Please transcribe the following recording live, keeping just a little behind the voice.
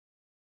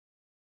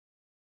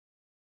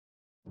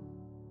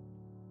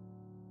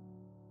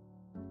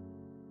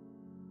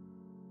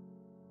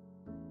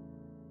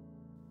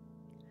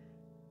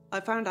I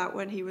found out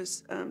when he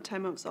was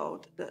 10 months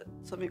old that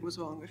something was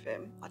wrong with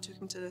him. I took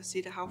him to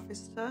see the health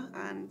visitor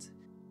and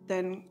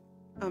then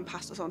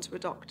passed us on to a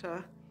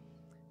doctor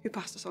who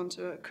passed us on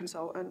to a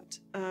consultant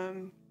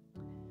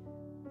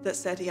that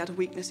said he had a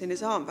weakness in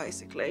his arm,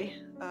 basically,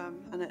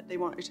 and that they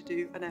wanted to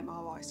do an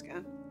MRI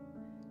scan.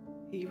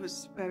 He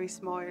was very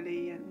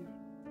smiley and,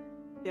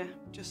 yeah,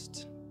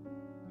 just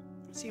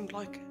seemed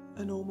like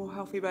a normal,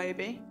 healthy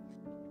baby.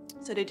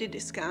 So they did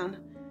this scan,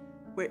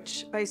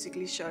 which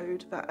basically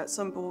showed that at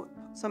some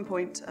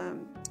point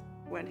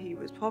when he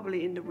was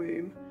probably in the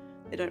room,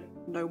 they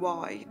don't know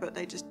why, but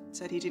they just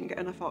said he didn't get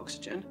enough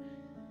oxygen,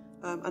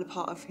 and a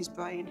part of his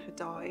brain had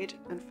died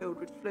and filled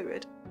with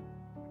fluid.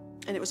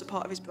 And it was a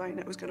part of his brain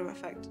that was going to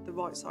affect the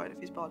right side of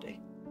his body.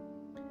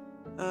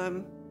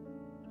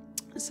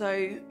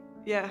 So,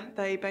 yeah,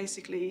 they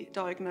basically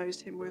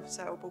diagnosed him with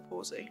cerebral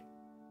palsy,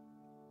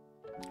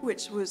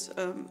 which was,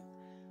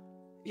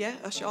 yeah,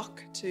 a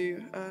shock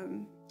to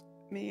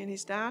me and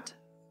his dad.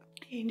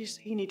 He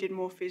needed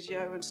more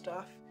physio and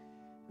stuff,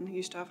 and he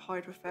used to have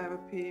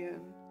hydrotherapy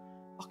and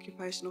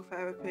occupational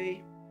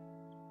therapy.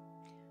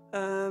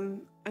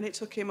 And it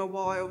took him a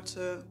while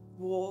to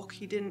walk.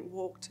 He didn't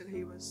walk till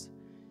he was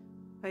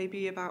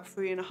maybe about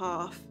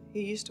 3.5.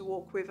 He used to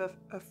walk with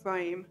a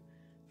frame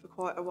for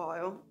quite a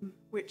while,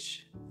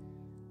 which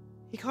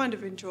he kind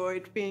of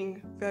enjoyed.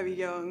 Being very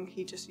young,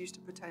 he just used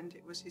to pretend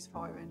it was his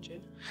fire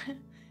engine.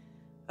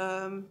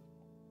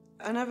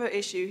 Another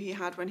issue he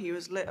had when he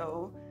was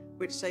little,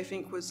 which they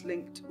think was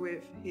linked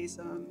with his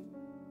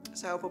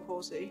cerebral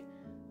palsy,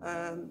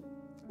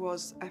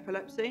 was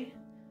epilepsy.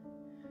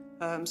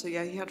 So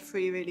yeah, he had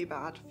 3 really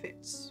bad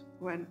fits,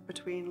 went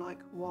between like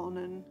 1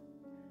 and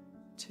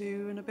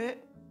 2 and a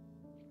bit,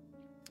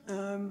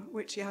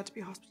 which he had to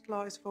be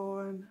hospitalised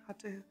for and had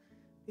to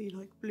be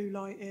like blue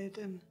lighted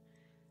and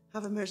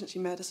have emergency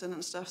medicine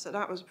and stuff, so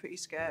that was pretty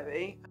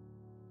scary.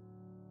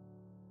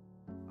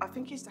 I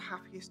think he's the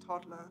happiest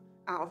toddler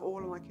out of all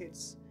of my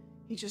kids.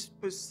 He just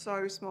was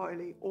so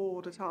smiley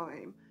all the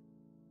time.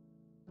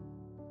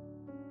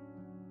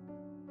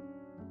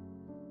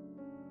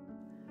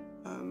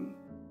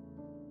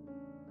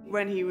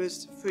 When he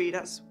was 3,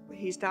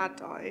 his dad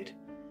died.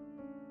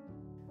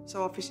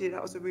 So obviously that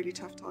was a really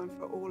tough time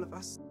for all of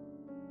us.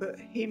 But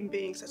him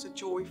being such a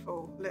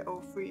joyful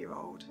little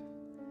 3-year-old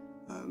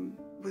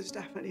was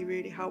definitely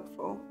really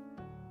helpful.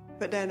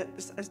 But then at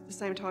the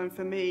same time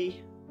for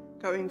me,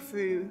 going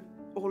through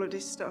all of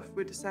this stuff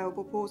with the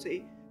cerebral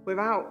palsy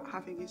without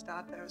having his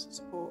dad there as a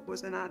support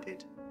was an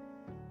added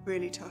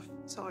really tough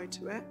side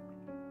to it.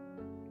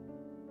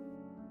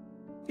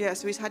 Yeah,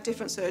 so he's had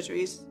different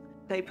surgeries.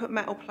 They put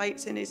metal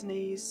plates in his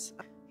knees.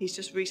 He's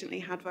just recently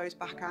had those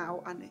back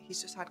out, and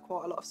he's just had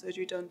quite a lot of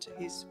surgery done to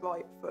his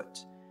right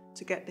foot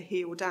to get the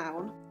heel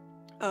down.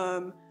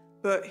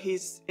 But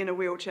he's in a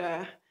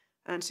wheelchair,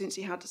 and since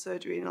he had the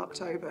surgery in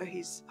October,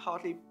 he's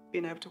hardly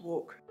been able to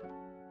walk.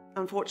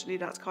 Unfortunately,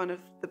 that's kind of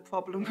the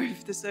problem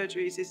with the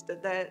surgeries, is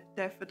that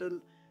they're for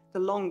the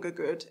longer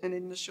good, and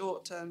in the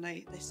short term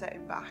they set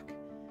him back.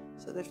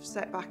 So they've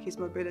set back his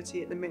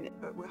mobility at the minute,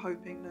 but we're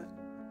hoping that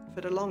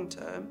for the long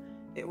term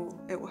it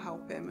will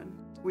help him. And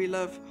we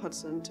love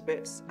Hudson to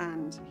bits,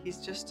 and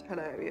he's just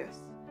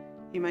hilarious.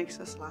 He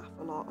makes us laugh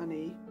a lot,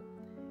 and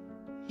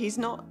he's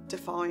not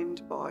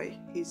defined by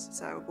his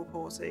cerebral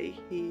palsy.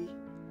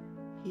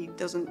 He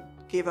doesn't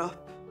give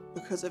up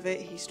because of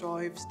it. He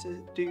strives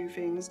to do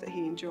things that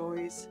he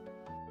enjoys.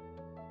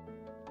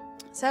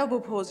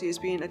 Cerebral palsy has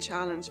been a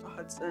challenge for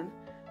Hudson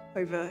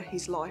over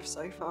his life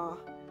so far,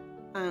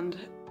 and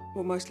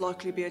will most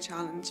likely be a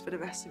challenge for the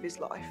rest of his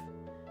life.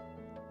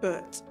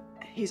 But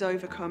he's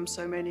overcome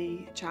so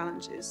many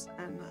challenges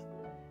and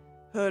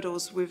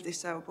hurdles with this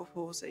cerebral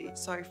palsy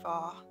so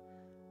far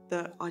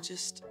that I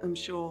just am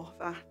sure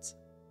that,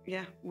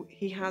 yeah,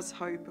 he has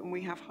hope, and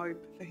we have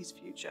hope for his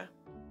future.